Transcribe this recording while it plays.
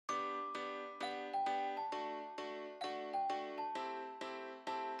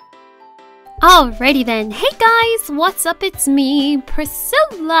Alrighty then. Hey guys, what's up? It's me,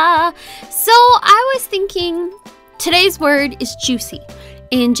 Priscilla. So I was thinking today's word is juicy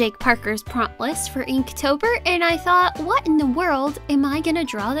in Jake Parker's prompt list for Inktober, and I thought, what in the world am I gonna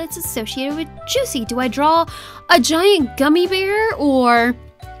draw that's associated with juicy? Do I draw a giant gummy bear, or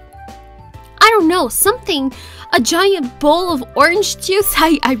I don't know, something, a giant bowl of orange juice?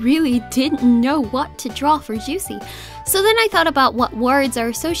 I really didn't know what to draw for juicy. So then I thought about what words are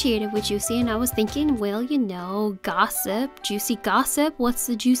associated with juicy, and I was thinking, well, you know, gossip, juicy gossip. What's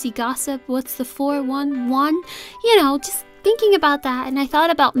the juicy gossip? What's the 411? You know, just thinking about that. And I thought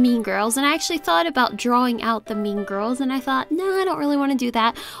about Mean Girls, and I actually thought about drawing out the Mean Girls, and I thought, no, I don't really want to do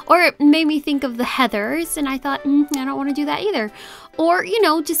that. Or it made me think of the Heathers, and I thought, I don't want to do that either. Or, you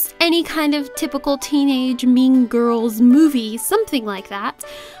know, just any kind of typical teenage Mean Girls movie, something like that.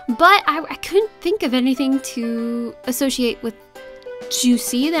 But I couldn't think of anything to associate with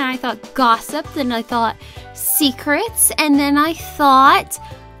juicy. Then I thought gossip, then I thought secrets, and then I thought,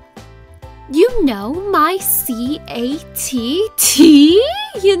 you know, my C-A-T-T?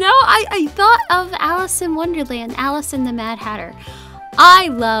 You know, I thought of Alice in Wonderland, Alice and the Mad Hatter. I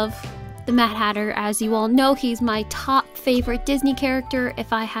love the Mad Hatter, as you all know. He's my top favorite Disney character.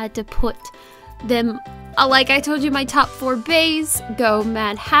 If I had to put them, like I told you, my top 4 bays, go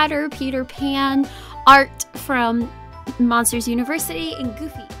Mad Hatter, Peter Pan, Art from Monsters University, and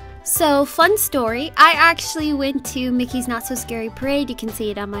Goofy. So, fun story, I actually went to Mickey's Not So Scary Parade. You can see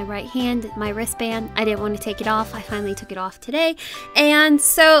it on my right hand, my wristband. I didn't want to take it off. I finally took it off today. And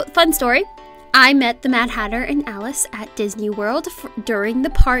so, fun story, I met the Mad Hatter and Alice at Disney World during the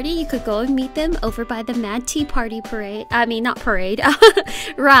party. You could go and meet them over by the Mad Tea Party parade. I mean, not parade,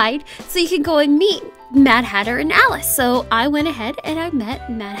 ride. So you can go and meet Mad Hatter and Alice. So I went ahead and I met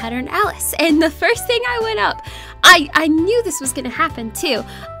Mad Hatter and Alice. And the first thing I went up, I knew this was going to happen too.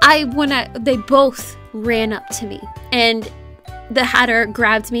 They both ran up to me, and the Hatter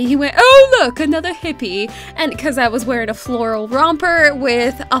grabbed me. He went, "Oh, look, another hippie." And because I was wearing a floral romper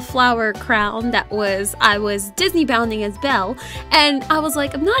with a flower crown I was Disney bounding as Belle. And I was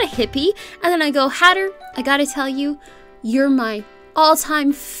like, I'm not a hippie. And then I go, Hatter, I gotta tell you, you're my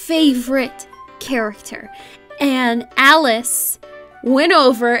all-time favorite character. And Alice went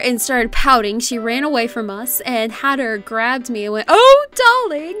over and started pouting. She ran away from us, and Hatter grabbed me and went, "Oh,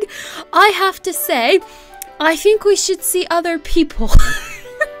 darling, I have to say, I think we should see other people."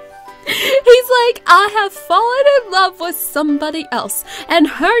 He's like, "I have fallen in love with somebody else, and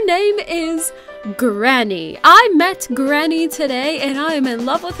her name is Granny. I met Granny today, and I am in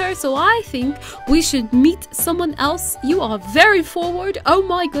love with her, so I think we should meet someone else. You are very forward. Oh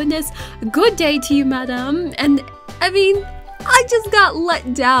my goodness. Good day to you, madam." And I mean, I just got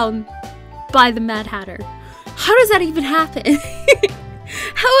let down by the Mad Hatter. How does that even happen?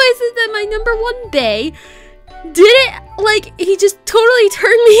 How is it that my #1 bae didn't, like, he just totally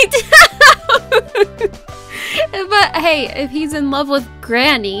turned me down? But hey, if he's in love with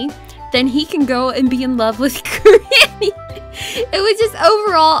Granny, then he can go and be in love with Granny. It was just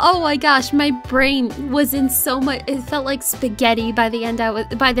overall, oh my gosh, my brain was in so much, it felt like spaghetti by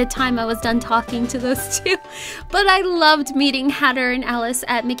the time I was done talking to those two. But I loved meeting Hatter and Alice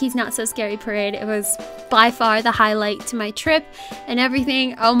at Mickey's Not So Scary Parade. It was by far the highlight to my trip and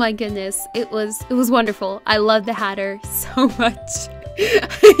everything. Oh my goodness, it was wonderful. I love the Hatter so much.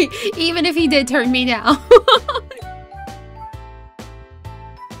 Even if he did turn me down.